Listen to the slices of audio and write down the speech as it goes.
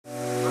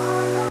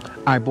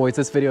All right, boys,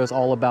 this video is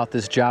all about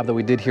this job that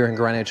we did here in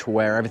Greenwich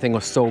where everything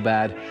was so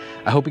bad.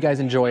 I hope you guys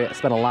enjoy it. I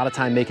spent a lot of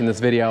time making this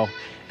video,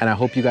 and I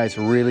hope you guys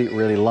really,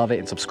 really love it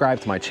and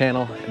subscribe to my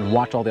channel and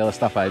watch all the other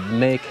stuff I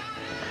make.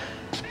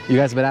 You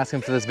guys have been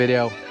asking for this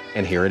video,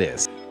 and here it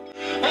is.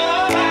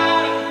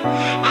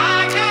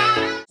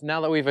 Now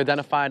that we've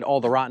identified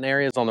all the rotten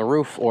areas on the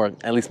roof, or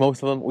at least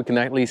most of them, we can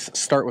at least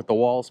start with the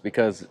walls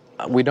because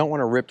we don't want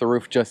to rip the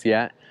roof just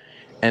yet.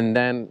 And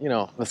then, you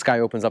know, the sky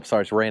opens up,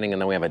 starts raining,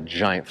 and then we have a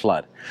giant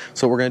flood.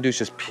 So what we're gonna do is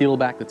just peel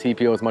back the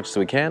TPO as much as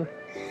we can,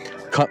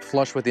 cut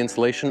flush with the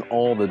insulation,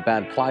 all the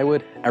bad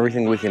plywood,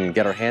 everything we can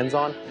get our hands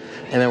on,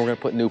 and then we're gonna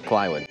put new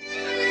plywood.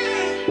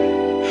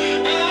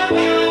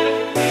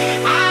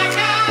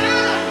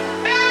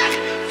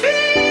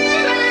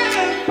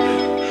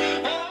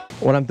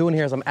 What I'm doing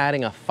here is I'm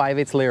adding a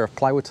 5/8 layer of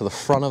plywood to the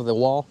front of the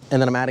wall,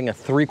 and then I'm adding a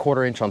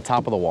 3/4 inch on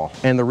top of the wall.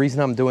 And the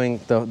reason I'm doing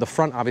the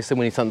front, obviously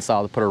we need something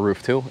solid to put a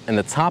roof to, and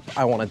the top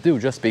I want to do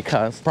just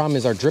because. The problem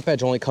is our drip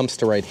edge only comes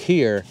to right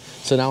here,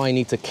 so now I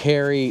need to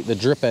carry the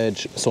drip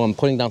edge, so I'm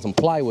putting down some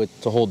plywood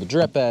to hold the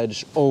drip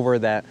edge over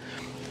that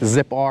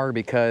zip R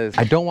because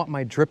I don't want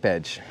my drip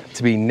edge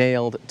to be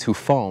nailed to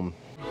foam.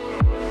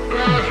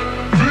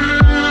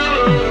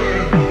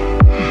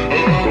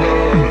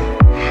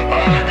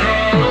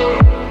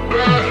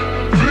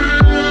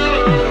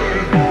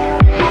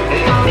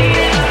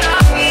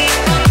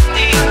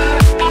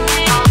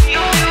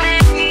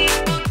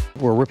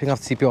 We're ripping off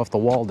the TPO off the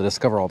wall to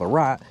discover all the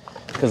rot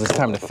because it's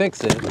time to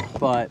fix it,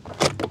 but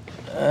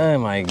oh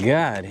my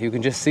god, you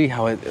can just see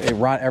how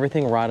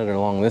everything rotted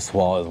along this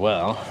wall as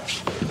well.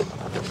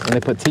 And they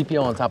put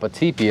TPO on top of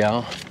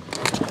TPO,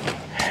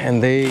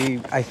 and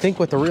I think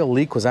what the real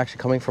leak was actually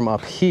coming from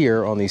up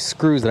here on these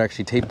screws that I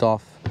actually taped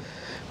off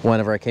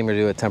whenever I came here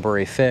to do a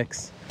temporary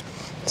fix.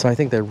 So I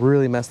think they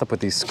really messed up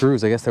with these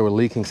screws. I guess they were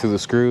leaking through the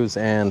screws,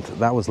 and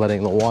that was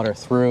letting the water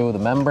through the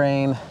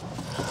membrane,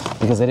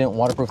 because they didn't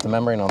waterproof the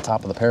membrane on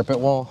top of the parapet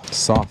wall.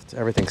 Soft,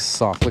 everything's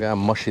soft. Look at how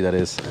mushy that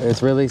is.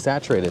 It's really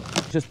saturated.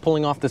 Just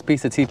pulling off this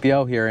piece of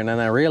TPO here, and then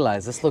I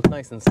realized this looked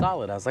nice and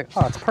solid. I was like,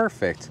 oh, it's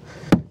perfect.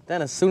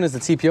 Then as soon as the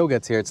TPO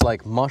gets here, it's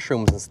like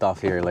mushrooms and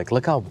stuff here. Like,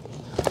 look how,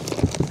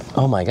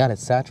 oh my god,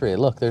 it's saturated.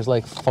 Look, there's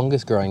like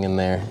fungus growing in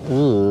there.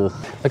 Ugh.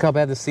 Look how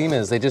bad the seam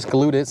is. They just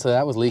glued it, so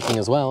that was leaking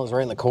as well. It was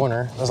right in the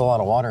corner. There's a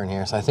lot of water in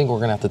here, so I think we're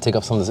gonna have to take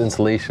off some of this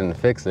insulation and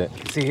fix it.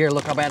 See here,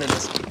 look how bad it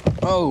is.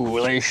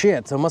 Holy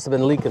shit, so it must have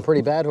been leaking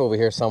pretty bad over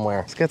here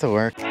somewhere. Let's get to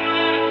work.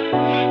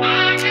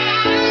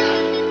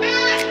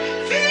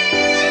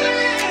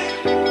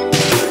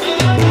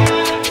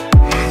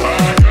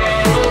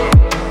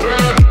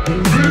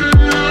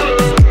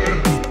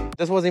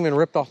 This wasn't even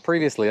ripped off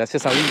previously, that's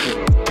just how easy it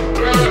is.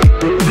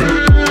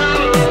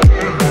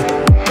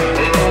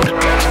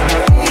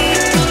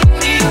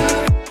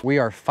 We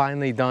are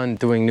finally done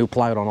doing new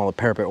plywood on all the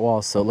parapet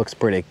walls, so it looks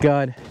pretty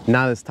good.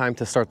 Now it's time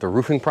to start the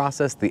roofing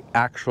process, the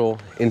actual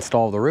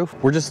install of the roof.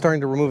 We're just starting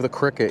to remove the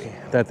cricket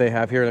that they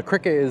have here. The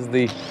cricket is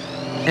the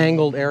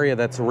angled area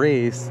that's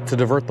raised to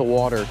divert the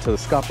water to the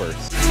scuppers.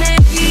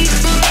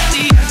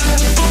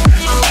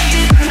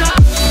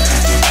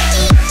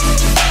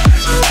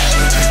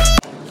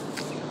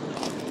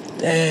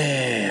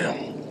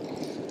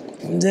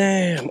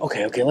 Damn.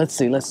 Okay, let's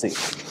see.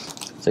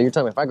 So you're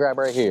telling me if I grab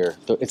right here,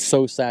 it's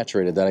so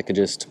saturated that I could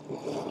just,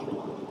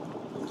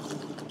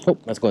 oh,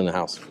 let's go in the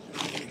house.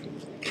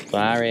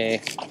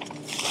 Sorry.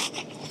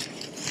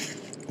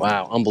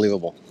 Wow,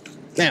 unbelievable.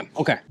 Damn,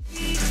 okay.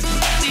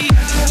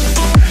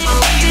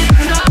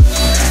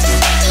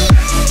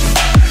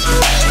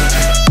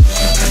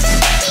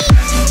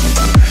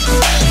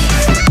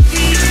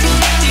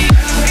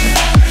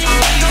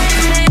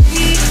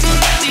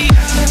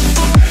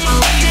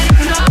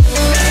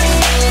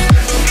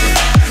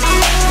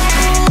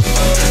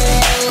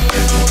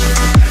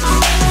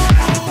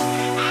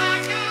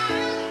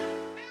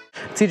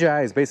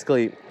 TGI is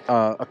basically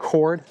a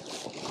cord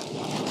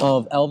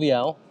of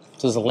LVL,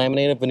 so there's a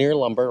laminated veneer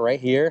lumber right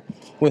here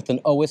with an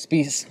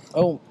OSB,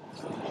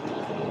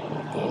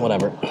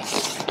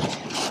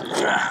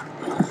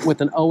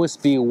 with an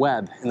OSB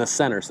web in the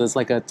center. So it's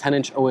like a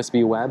 10-inch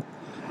OSB web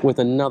with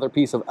another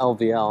piece of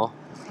LVL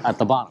at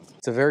the bottom.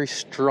 It's a very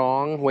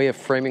strong way of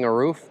framing a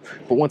roof,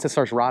 but once it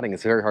starts rotting,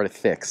 it's very hard to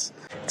fix.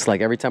 It's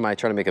like every time I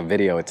try to make a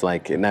video, it's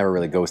like it never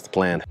really goes to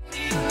plan.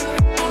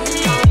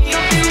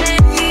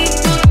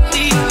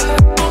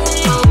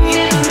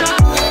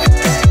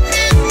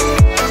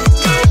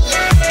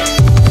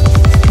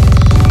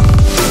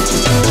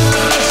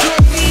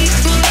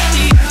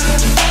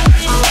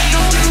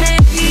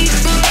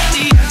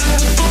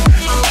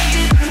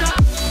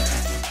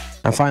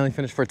 I'm finally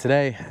finished for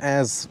today.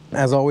 As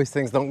always,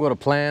 things don't go to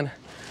plan,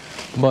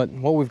 but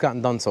what we've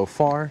gotten done so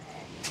far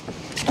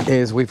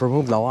is we've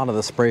removed a lot of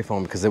the spray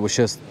foam because it was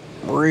just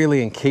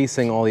really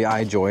encasing all the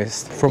eye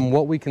joists. From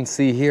what we can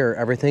see here,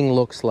 everything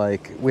looks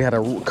like we had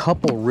a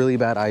couple really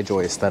bad eye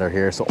joists that are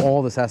here, so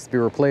all this has to be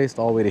replaced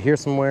all the way to here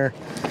somewhere,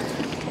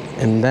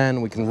 and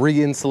then we can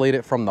re-insulate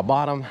it from the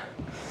bottom.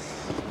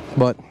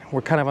 But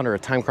we're kind of under a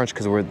time crunch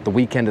because the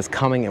weekend is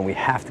coming and we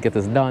have to get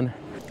this done.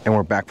 And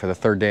we're back for the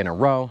 3rd day in a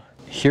row.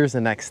 Here's the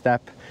next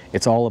step.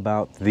 It's all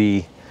about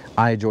the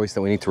eye joists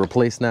that we need to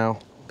replace now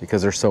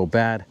because they're so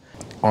bad.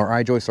 Our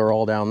eye joists are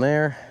all down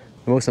there.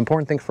 The most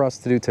important thing for us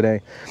to do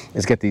today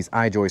is get these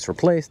eye joists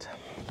replaced.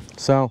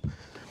 So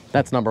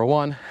that's number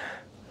 1.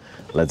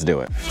 Let's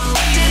do it.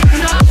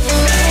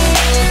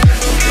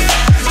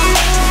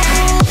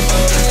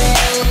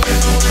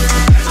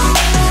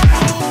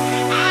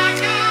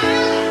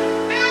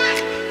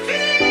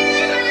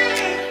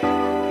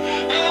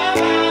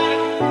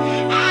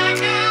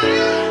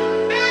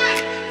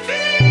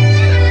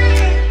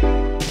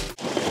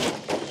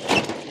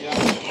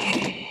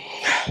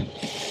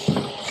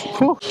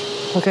 Whew.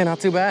 Okay, not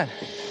too bad.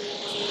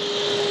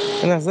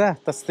 And that's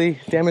that. That's the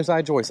damaged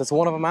eye joist. That's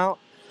one of them out.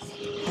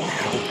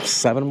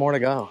 7 more to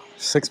go.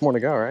 6 more to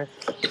go, right?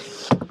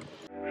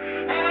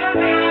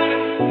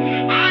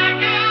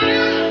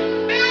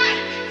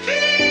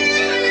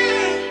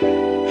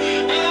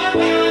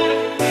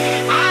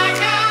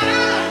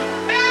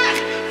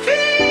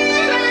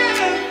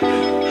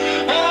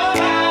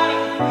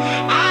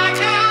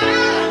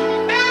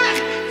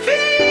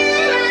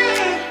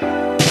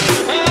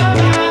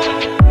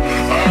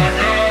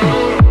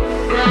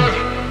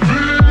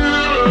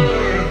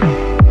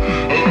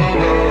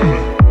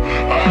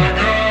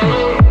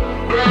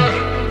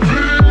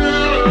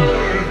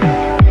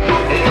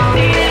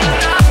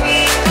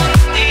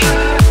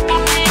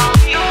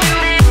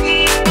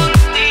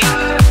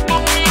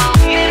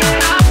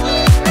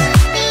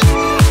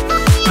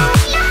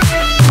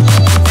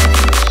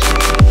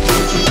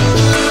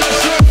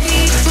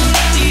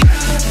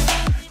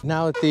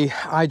 Now that the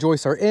eye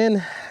joists are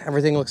in,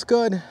 everything looks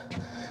good.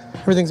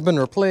 Everything's been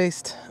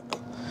replaced,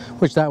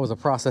 which that was a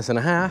process and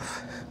a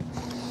half.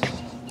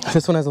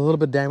 This one has a little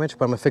bit damaged,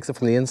 but I'm gonna fix it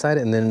from the inside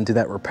and then do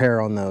that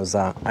repair on those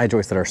eye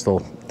joists that are still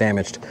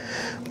damaged.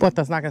 But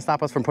that's not gonna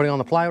stop us from putting on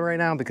the plywood right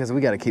now because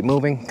we gotta keep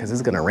moving because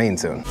it's gonna rain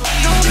soon.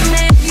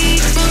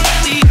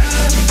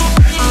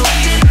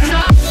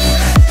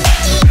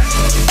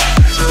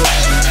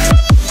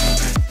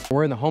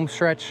 We're in the home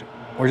stretch.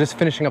 We're just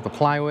finishing up the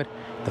plywood.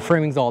 The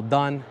framing's all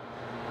done.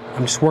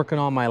 I'm just working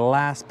on my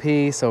last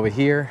piece over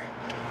here.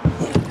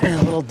 And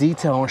a little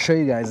detail I want to show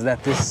you guys is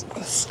that this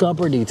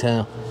scupper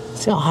detail,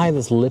 see how high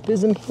this lip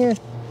is in here?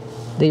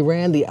 They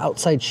ran the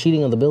outside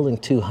sheeting of the building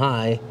too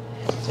high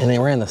and they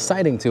ran the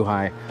siding too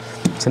high.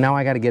 So now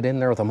I got to get in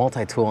there with a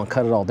multi-tool and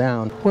cut it all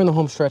down. We're in the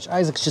home stretch.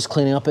 Isaac's just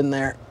cleaning up in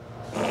there.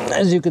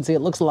 As you can see, it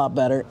looks a lot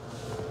better.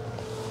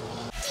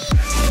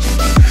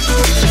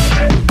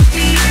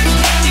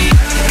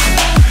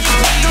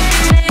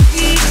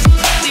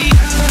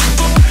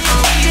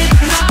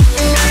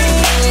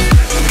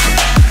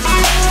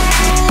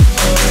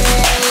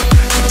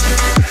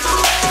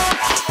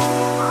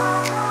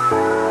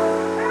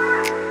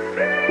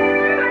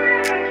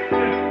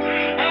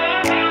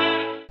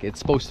 It's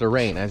supposed to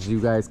rain, as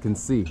you guys can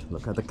see.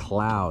 Look at the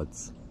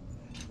clouds.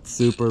 It's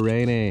super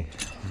rainy.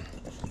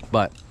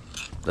 But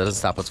that doesn't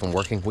stop us from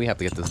working. We have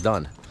to get this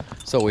done.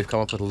 So we've come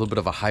up with a little bit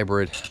of a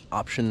hybrid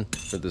option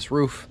for this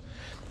roof.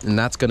 And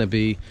that's gonna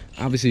be,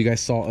 obviously you guys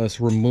saw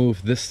us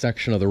remove this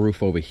section of the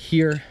roof over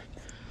here.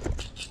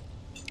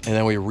 And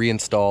then we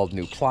reinstalled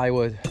new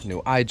plywood,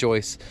 new eye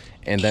joists,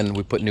 and then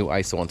we put new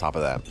ISO on top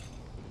of that.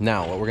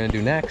 Now, what we're gonna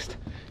do next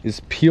is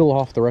peel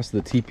off the rest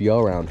of the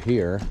TPO around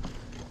here.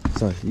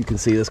 So you can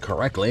see this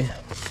correctly.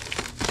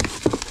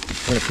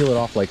 We're gonna peel it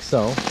off like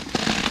so.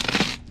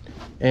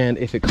 And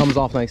if it comes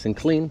off nice and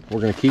clean,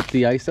 we're gonna keep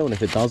the ISO, and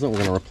if it doesn't, we're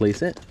gonna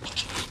replace it.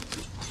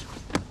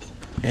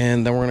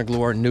 And then we're gonna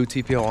glue our new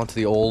TPO onto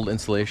the old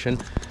insulation.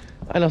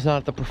 I know it's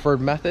not the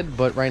preferred method,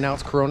 but right now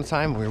it's Corona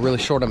time. We're really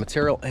short on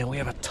material, and we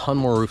have a ton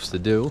more roofs to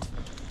do.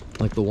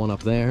 Like the one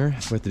up there.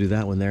 We have to do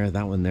that one there,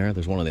 that one there.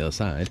 There's one on the other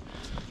side.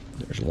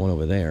 There's one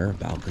over there,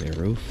 balcony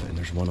roof, and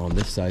there's one on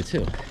this side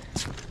too.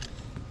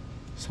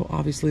 So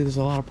obviously there's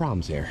a lot of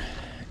problems here.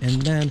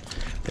 And then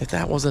if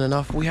that wasn't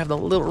enough, we have the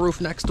little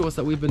roof next to us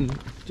that we've been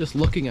just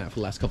looking at for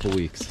the last couple of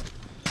weeks.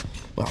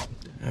 Well,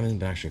 I haven't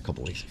been actually a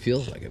couple of weeks. It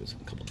feels like it was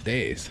a couple of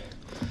days.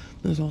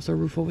 There's also a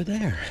roof over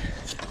there.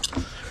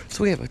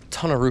 So we have a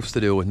ton of roofs to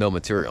do with no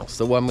material.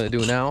 So what I'm gonna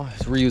do now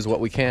is reuse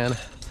what we can,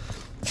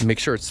 make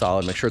sure it's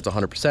solid, make sure it's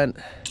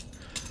 100%.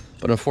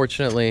 But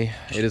unfortunately,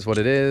 it is what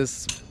it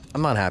is.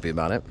 I'm not happy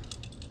about it,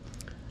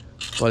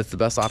 but it's the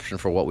best option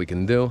for what we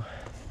can do.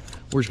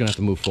 We're just gonna have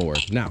to move forward.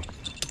 Now,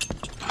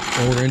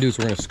 what we're gonna do is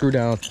we're gonna screw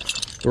down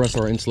the rest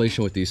of our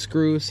insulation with these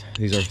screws.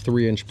 These are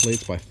 3-inch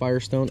plates by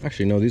Firestone.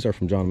 Actually, no, these are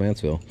from John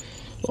Mansfield.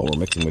 Well, we're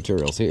mixing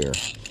materials here.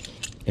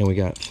 And we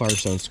got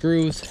Firestone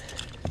screws.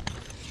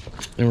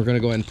 And we're gonna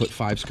go ahead and put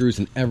 5 screws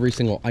in every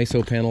single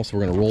ISO panel. So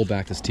we're gonna roll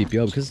back this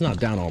TPO because it's not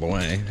down all the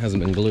way. It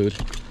hasn't been glued.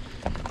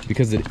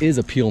 Because it is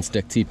a peel and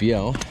stick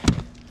TPO.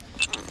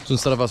 So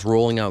instead of us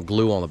rolling out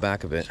glue on the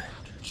back of it,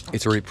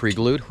 it's already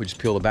pre-glued. We just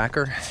peel the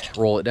backer,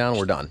 roll it down,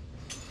 we're done.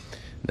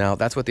 Now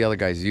that's what the other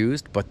guys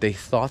used, but they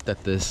thought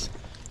that this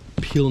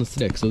peel and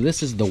stick, so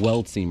this is the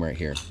weld seam right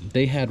here.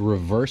 They had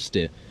reversed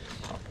it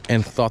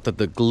and thought that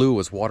the glue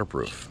was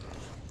waterproof.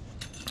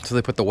 So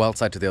they put the weld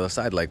side to the other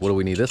side, like, what do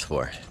we need this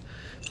for?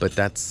 But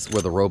that's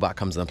where the robot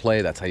comes into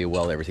play. That's how you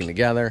weld everything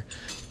together.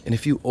 And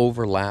if you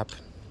overlap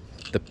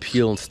the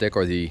peel and stick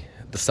or the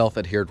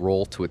self-adhered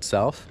roll to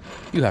itself,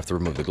 you have to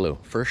remove the glue,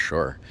 for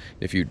sure.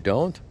 If you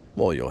don't,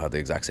 well, you'll have the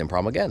exact same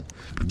problem again.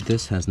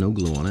 This has no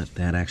glue on it.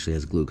 That actually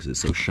has glue because it's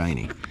so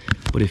shiny.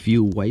 But if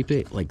you wipe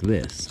it like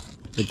this,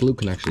 the glue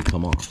can actually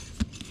come off.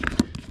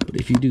 But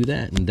if you do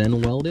that and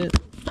then weld it,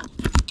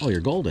 oh, you're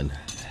golden.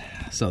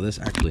 So this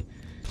actually,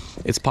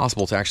 it's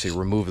possible to actually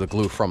remove the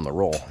glue from the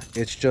roll.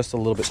 It's just a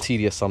little bit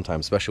tedious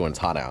sometimes, especially when it's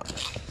hot out.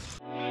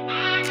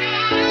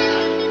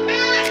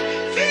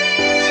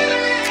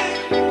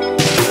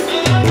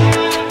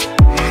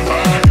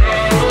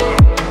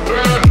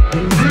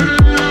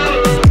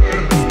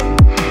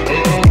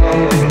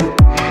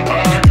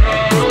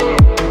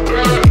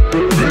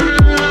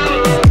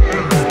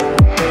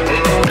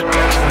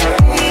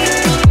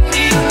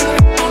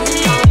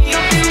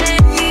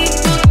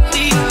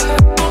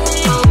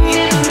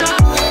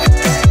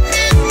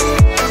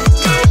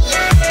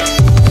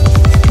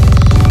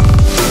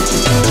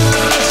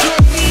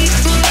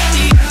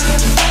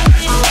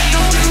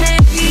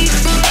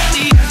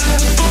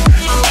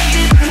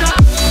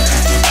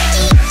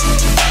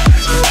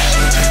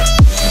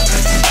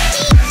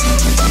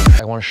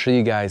 Show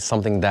you guys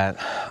something that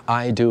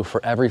I do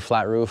for every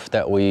flat roof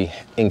that we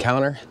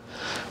encounter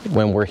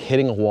when we're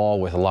hitting a wall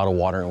with a lot of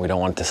water and we don't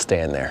want it to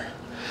stand there.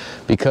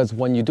 Because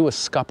when you do a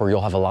scupper,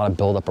 you'll have a lot of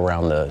buildup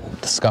around the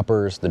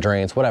scuppers, the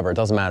drains, whatever, it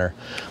doesn't matter.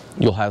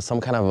 You'll have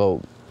some kind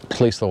of a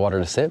place for the water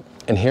to sit,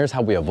 and here's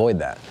how we avoid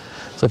that.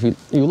 So if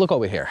you look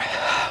over here,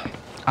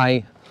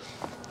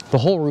 the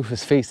whole roof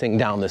is facing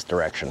down this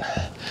direction.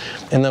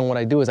 And then what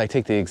I do is I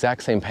take the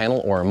exact same panel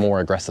or a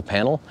more aggressive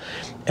panel,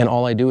 and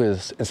all I do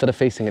is, instead of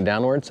facing it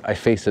downwards, I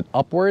face it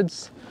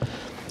upwards,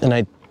 and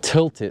I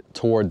tilt it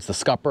towards the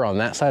scupper on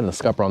that side and the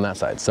scupper on that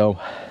side. So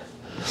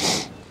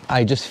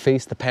I just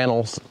face the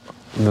panels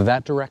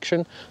that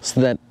direction so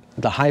that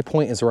the high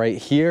point is right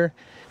here.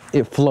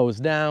 It flows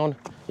down,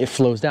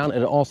 and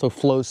it also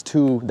flows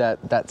to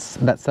that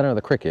center of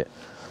the cricket.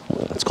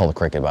 It's called a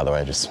cricket, by the way.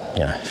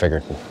 I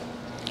figured.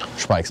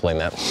 Should probably explain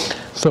that.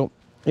 So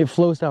it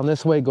flows down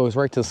this way, goes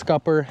right to the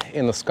scupper,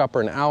 in the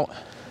scupper and out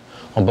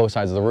on both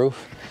sides of the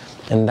roof.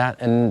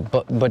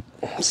 But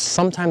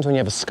sometimes when you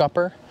have a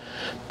scupper,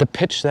 the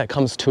pitch that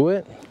comes to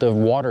it, the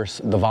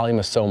volume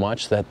is so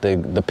much that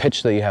the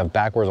pitch that you have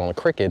backwards on the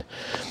cricket,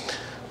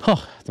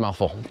 oh, it's a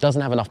mouthful. It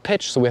doesn't have enough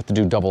pitch, so we have to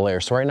do double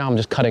layers. So right now I'm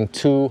just cutting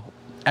 2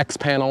 X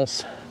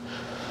panels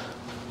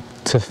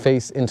to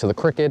face into the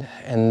cricket,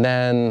 and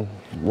then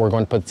we're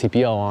going to put the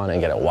TPO on and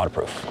get it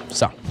waterproof.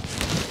 So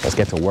let's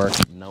get to work.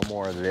 No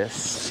more of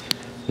this.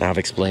 Now I've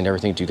explained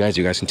everything to you guys.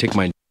 You guys can take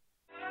my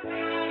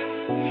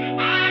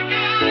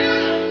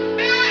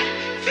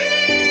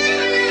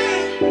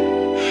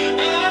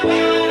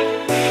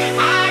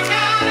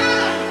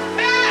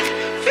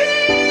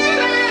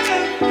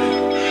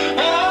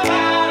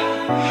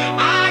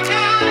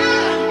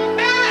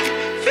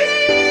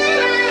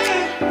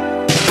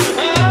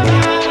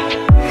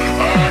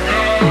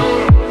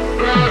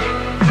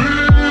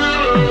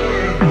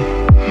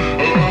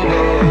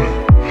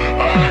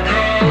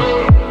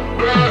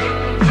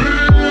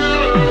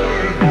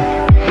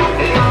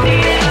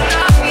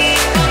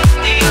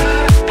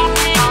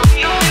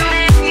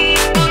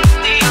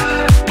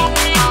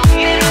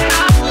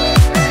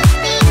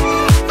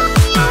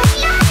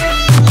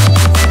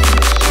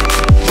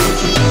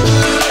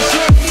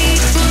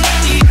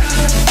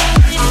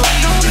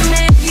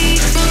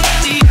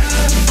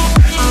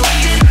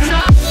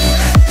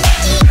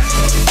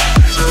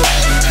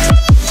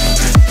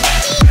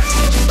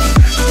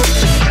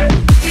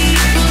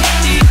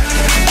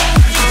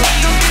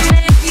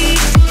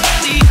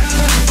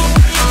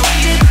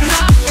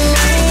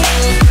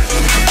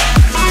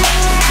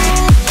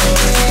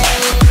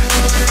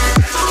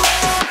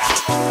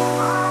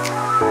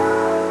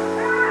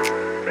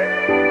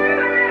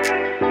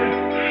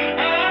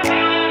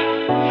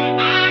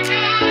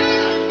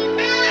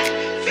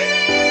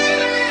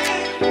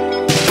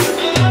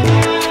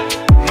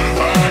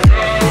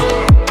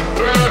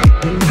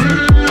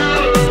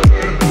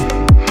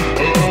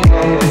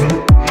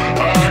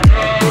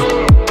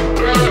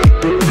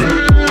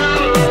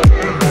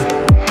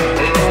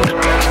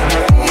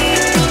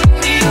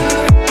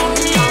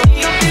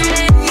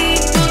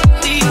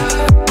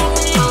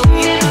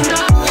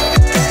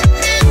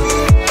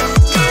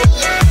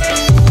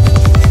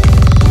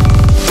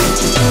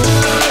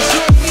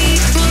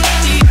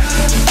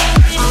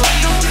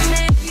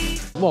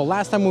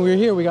last time we were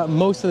here, we got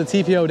most of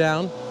the TPO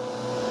down.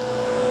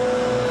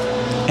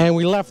 And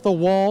we left the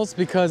walls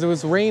because it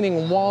was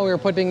raining while we were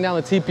putting down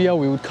the TPO.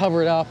 We would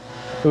cover it up.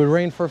 It would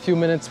rain for a few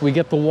minutes. We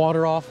get the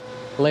water off,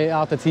 lay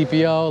out the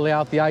TPO, lay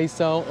out the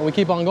ISO, and we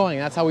keep on going.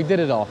 That's how we did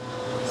it all.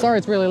 Sorry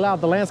it's really loud.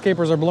 The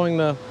landscapers are blowing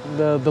the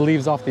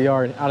leaves off the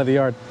yard, out of the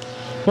yard.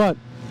 But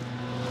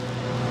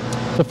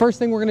the first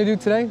thing we're gonna do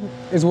today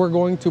is we're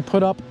going to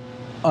put up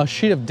a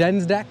sheet of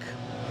Den's deck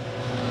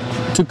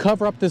to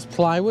cover up this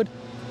plywood.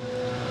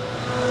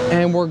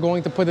 And we're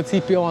going to put the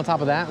TPO on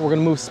top of that. We're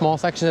gonna move small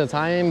sections at a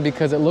time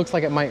because it looks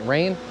like it might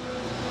rain.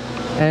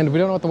 And we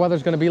don't know what the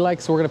weather's gonna be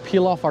like, so we're gonna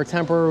peel off our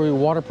temporary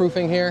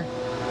waterproofing here.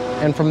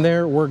 And from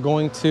there, we're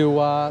going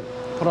to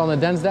put on the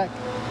Dens deck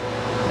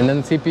and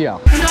then the TPO.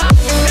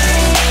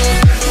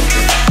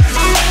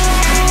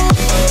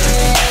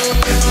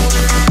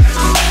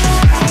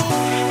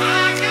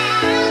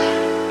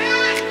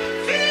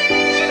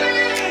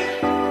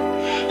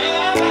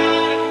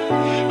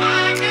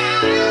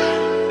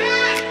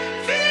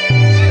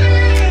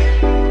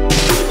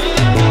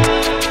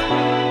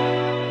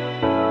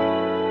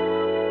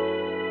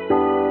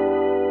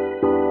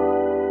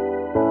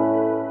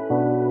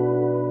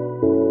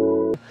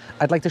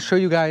 I'd like to show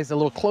you guys a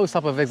little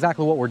close-up of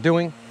exactly what we're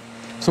doing.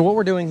 So what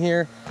we're doing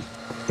here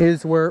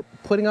is we're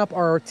putting up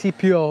our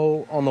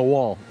TPO on the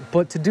wall.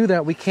 But to do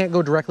that, we can't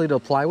go directly to the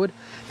plywood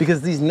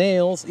because these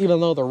nails,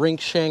 even though the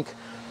rink shank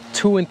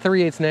 2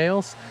 3/8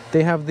 nails,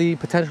 they have the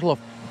potential of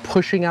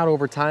pushing out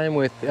over time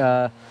with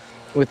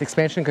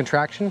expansion and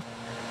contraction,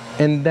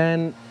 and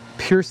then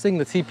piercing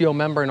the TPO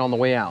membrane on the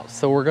way out.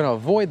 So we're gonna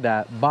avoid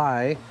that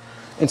by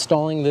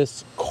installing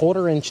this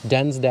 1/4 inch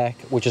Dens deck,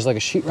 which is like a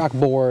sheetrock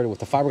board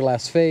with a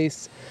fiberglass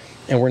face,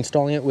 and we're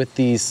installing it with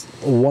these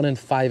 1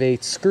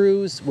 5/8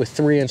 screws with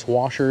 3-inch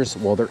washers.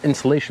 Well, they're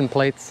insulation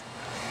plates,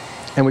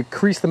 and we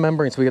crease the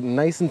membrane so we get it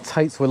nice and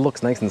tight so it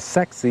looks nice and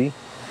sexy.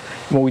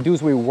 And what we do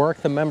is we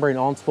work the membrane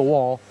onto the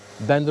wall,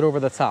 bend it over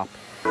the top.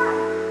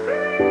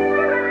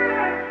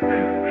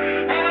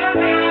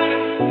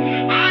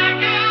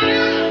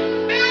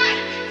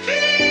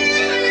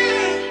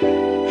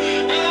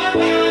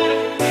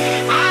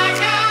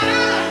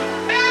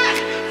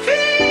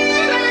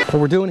 What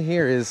we're doing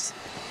here is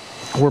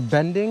we're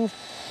bending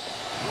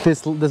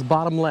this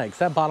bottom leg.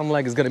 So that bottom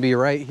leg is going to be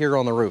right here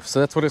on the roof. So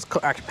that's what it's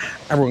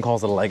everyone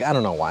calls it a leg. I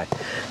don't know why.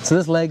 So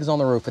this leg is on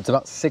the roof. It's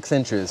about 6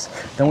 inches.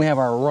 Then we have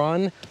our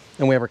run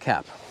and we have our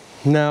cap.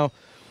 Now,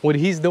 what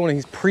he's doing,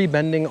 he's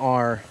pre-bending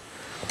our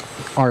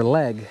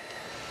leg.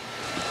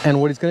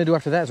 And what he's going to do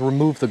after that is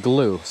remove the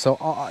glue. So,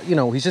 you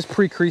know, he's just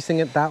pre-creasing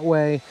it that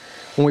way.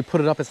 When we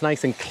put it up, it's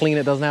nice and clean.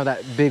 It doesn't have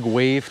that big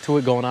wave to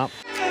it going up.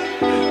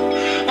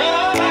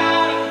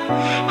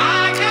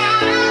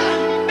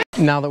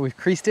 Now that we've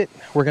creased it,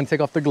 we're gonna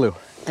take off the glue.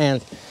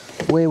 And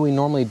the way we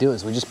normally do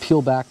is we just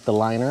peel back the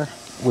liner,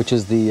 which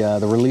is the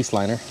release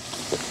liner,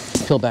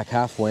 peel back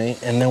halfway,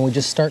 and then we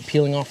just start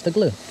peeling off the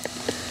glue.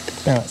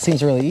 Now, it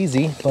seems really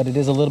easy, but it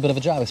is a little bit of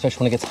a job,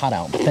 especially when it gets hot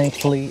out.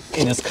 Thankfully,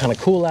 it is kind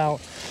of cool out,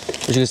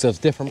 which just has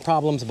different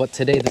problems, but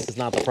today this is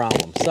not the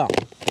problem. So,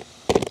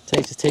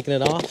 today's just taking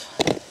it off.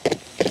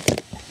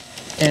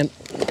 And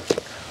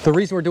the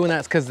reason we're doing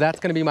that is because that's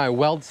gonna be my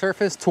weld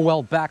surface to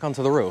weld back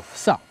onto the roof.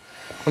 So,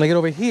 when I get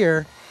over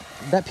here,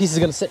 that piece is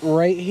gonna sit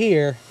right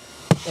here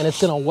and it's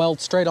gonna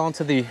weld straight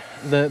onto the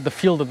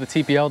field of the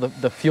TPO,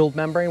 the field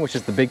membrane, which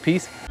is the big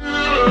piece.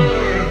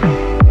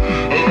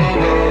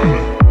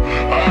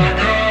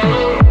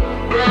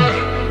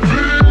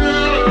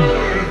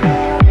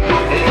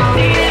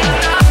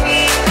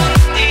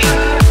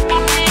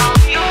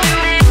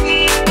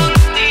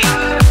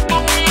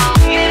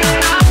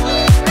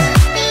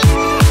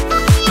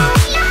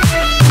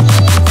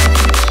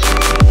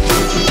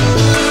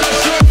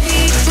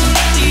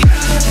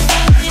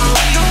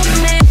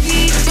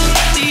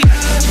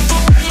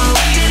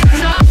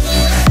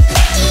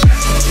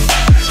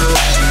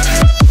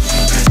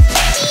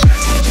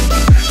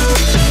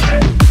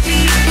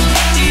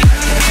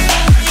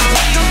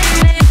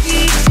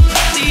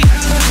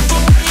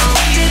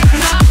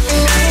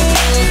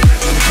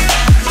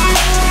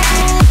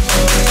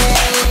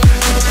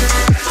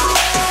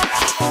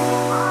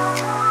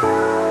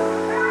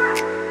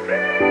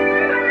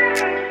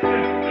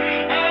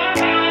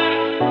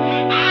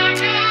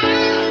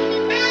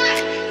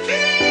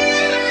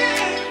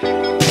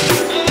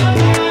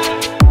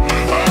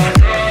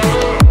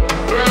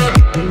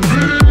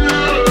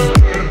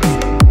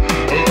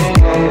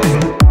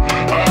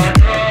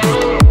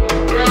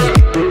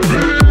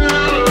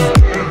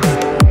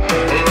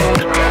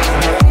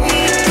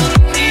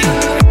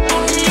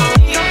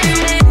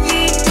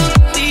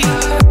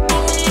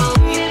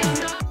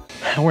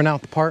 We're now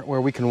at the part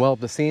where we can weld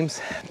the seams.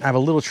 I have a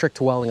little trick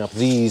to welding up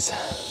these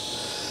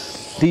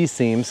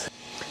seams.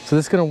 So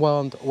this is gonna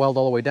weld all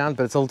the way down,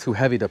 but it's a little too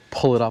heavy to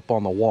pull it up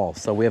on the wall.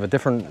 So we have a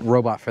different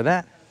robot for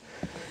that.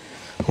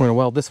 We're gonna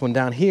weld this one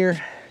down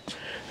here.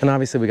 And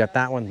obviously we got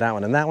that one, and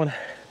that one.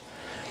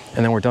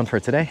 And then we're done for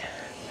today.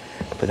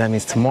 But that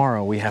means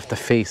tomorrow we have to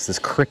face this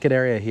cricket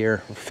area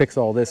here, fix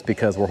all this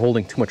because we're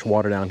holding too much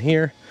water down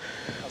here.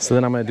 So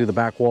then I'm gonna do the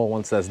back wall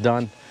once that's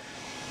done.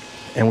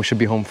 And we should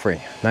be home free.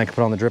 Now I can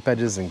put on the drip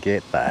edges and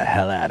get the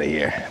hell out of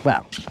here.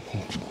 Well,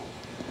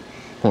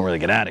 won't really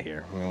get out of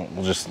here.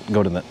 We'll just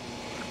go to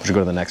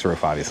the next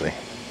roof, obviously.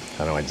 I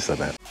don't know why I just said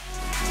that.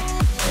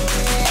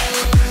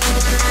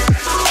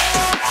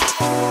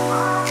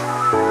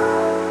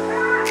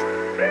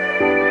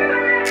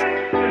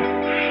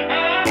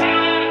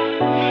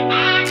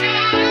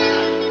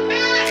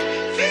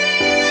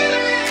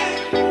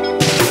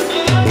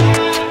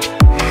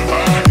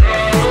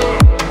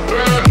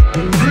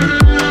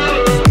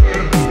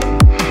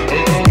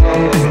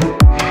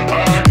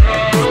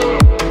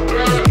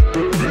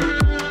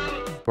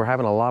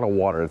 of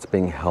water that's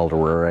being held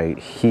right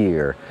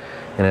here,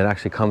 and it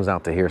actually comes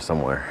out to here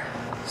somewhere.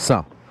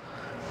 So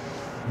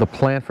the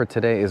plan for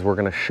today is we're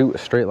gonna shoot a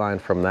straight line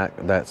from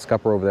that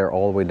scupper over there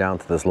all the way down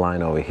to this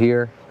line over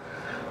here.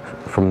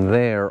 From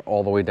there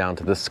all the way down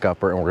to this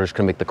scupper, and we're just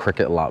gonna make the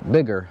cricket a lot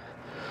bigger.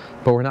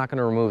 But we're not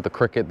gonna remove the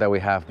cricket that we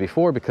have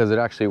before because it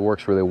actually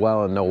works really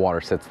well and no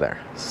water sits there.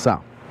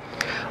 So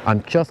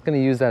I'm just gonna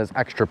use that as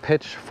extra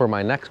pitch for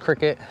my next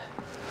cricket,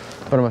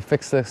 but I'm gonna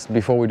fix this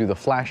before we do the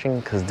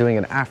flashing because doing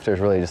it after is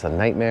really just a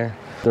nightmare.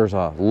 There's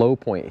a low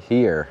point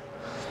here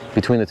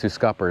between the two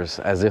scuppers,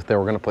 as if they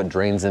were gonna put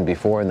drains in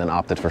before and then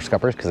opted for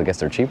scuppers because I guess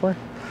they're cheaper.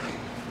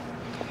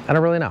 I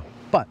don't really know,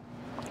 but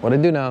what I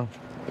do know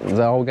is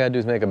that all we gotta do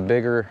is make a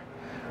bigger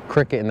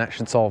cricket, and that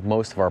should solve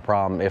most of our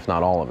problem, if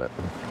not all of it.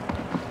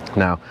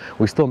 Now,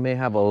 we still may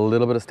have a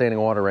little bit of standing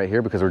water right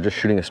here because we're just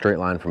shooting a straight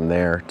line from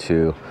there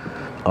to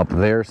up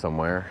there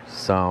somewhere,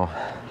 so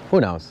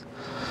who knows?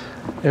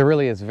 It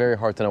really is very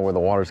hard to know where the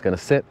water's gonna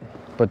sit,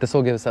 but this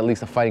will give us at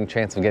least a fighting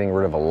chance of getting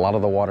rid of a lot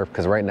of the water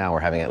because right now we're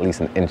having at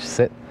least an inch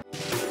sit.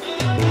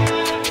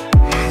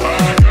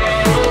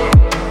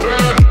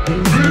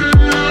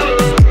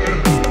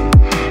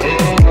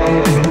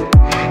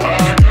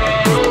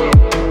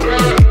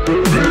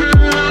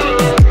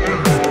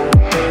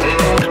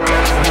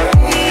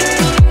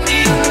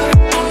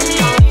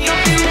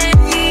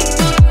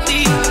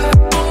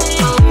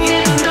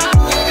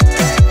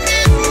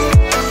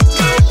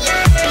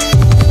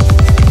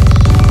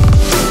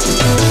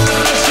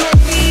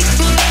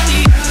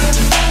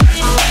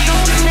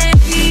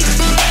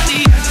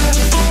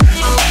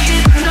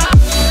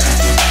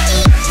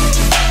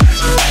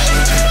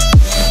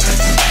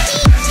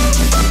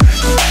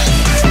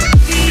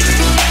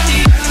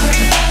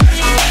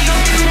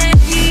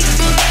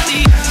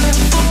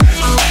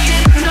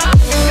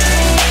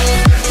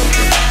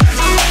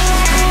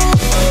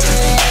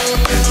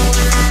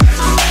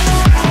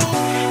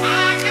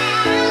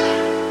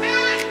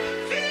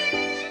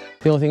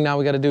 The only thing now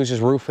we got to do is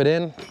just roof it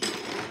in,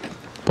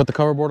 put the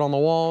cover board on the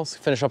walls,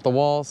 finish up the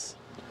walls,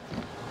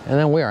 and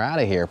then we are out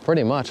of here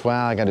pretty much.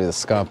 Well, I got to do the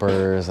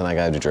scuppers and I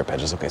got to do drip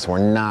edges. Okay, so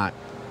we're not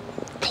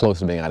close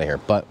to being out of here,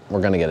 but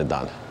we're going to get it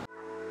done.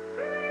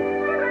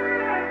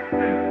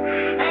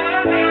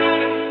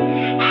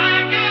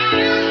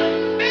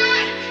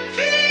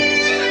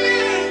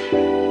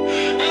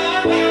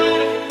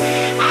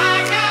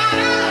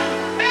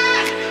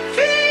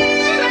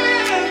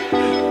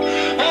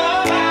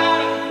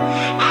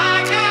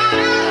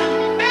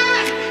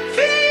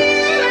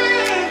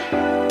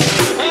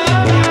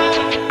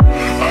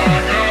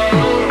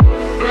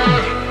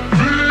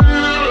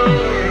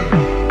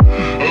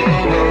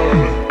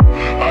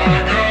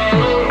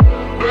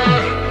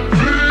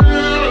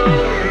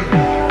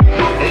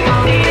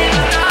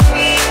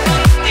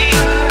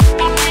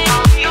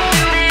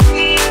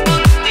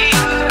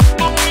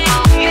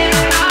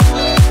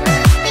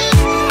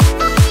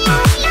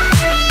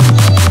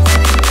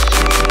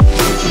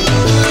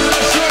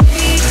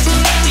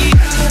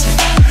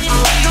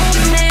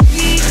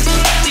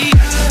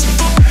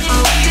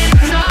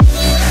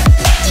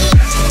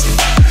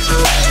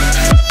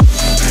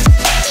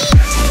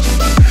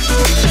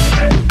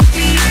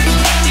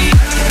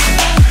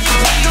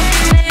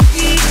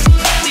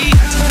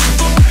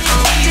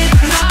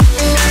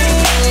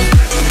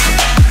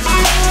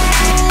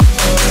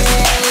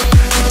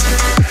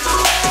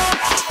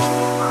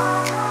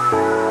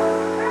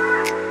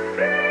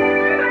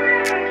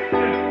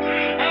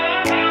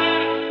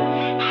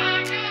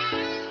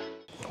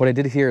 What I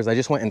did here is I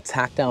just went and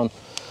tacked down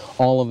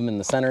all of them in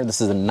the center.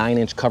 This is a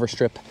 9-inch cover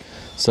strip.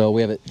 So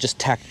we have it just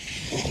tacked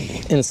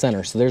in the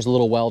center. So there's a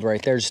little weld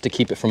right there just to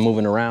keep it from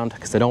moving around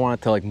because I don't want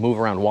it to like move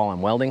around while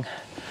I'm welding.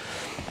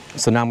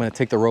 So now I'm gonna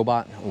take the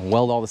robot and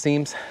weld all the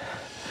seams,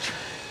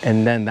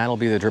 and then that'll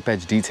be the drip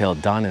edge detail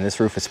done, and this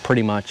roof is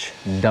pretty much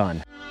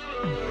done.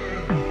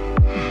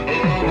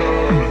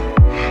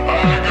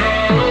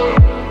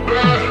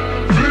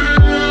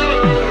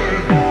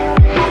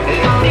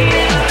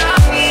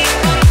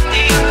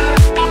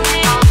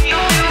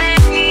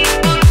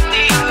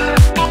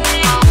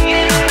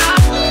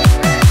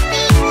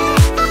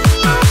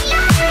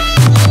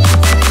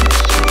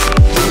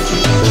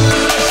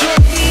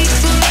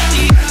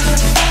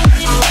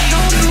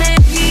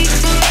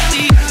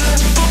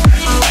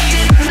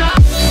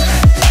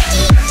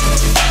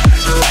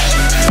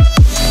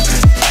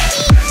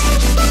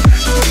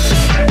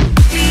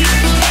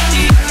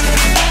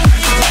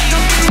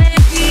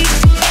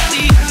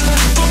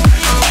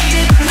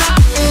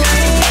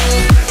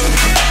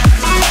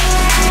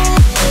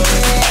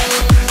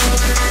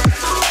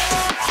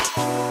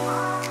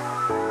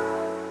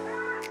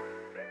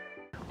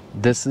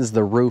 This is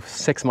the roof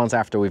 6 months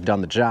after we've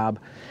done the job,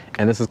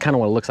 and this is kind of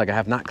what it looks like. I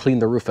have not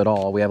cleaned the roof at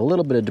all. We have a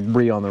little bit of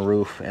debris on the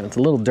roof, and it's a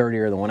little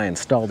dirtier than when I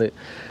installed it,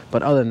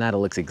 but other than that, it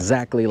looks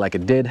exactly like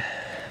it did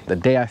the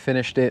day I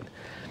finished it.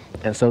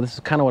 And so this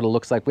is kind of what it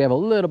looks like. We have a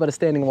little bit of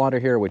standing water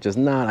here, which is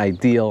not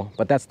ideal,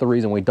 but that's the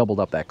reason we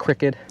doubled up that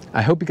cricket.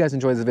 I hope you guys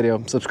enjoyed this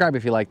video. Subscribe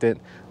if you liked it,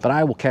 but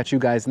I will catch you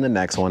guys in the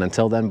next one.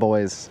 Until then,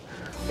 boys,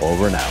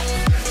 Over and out.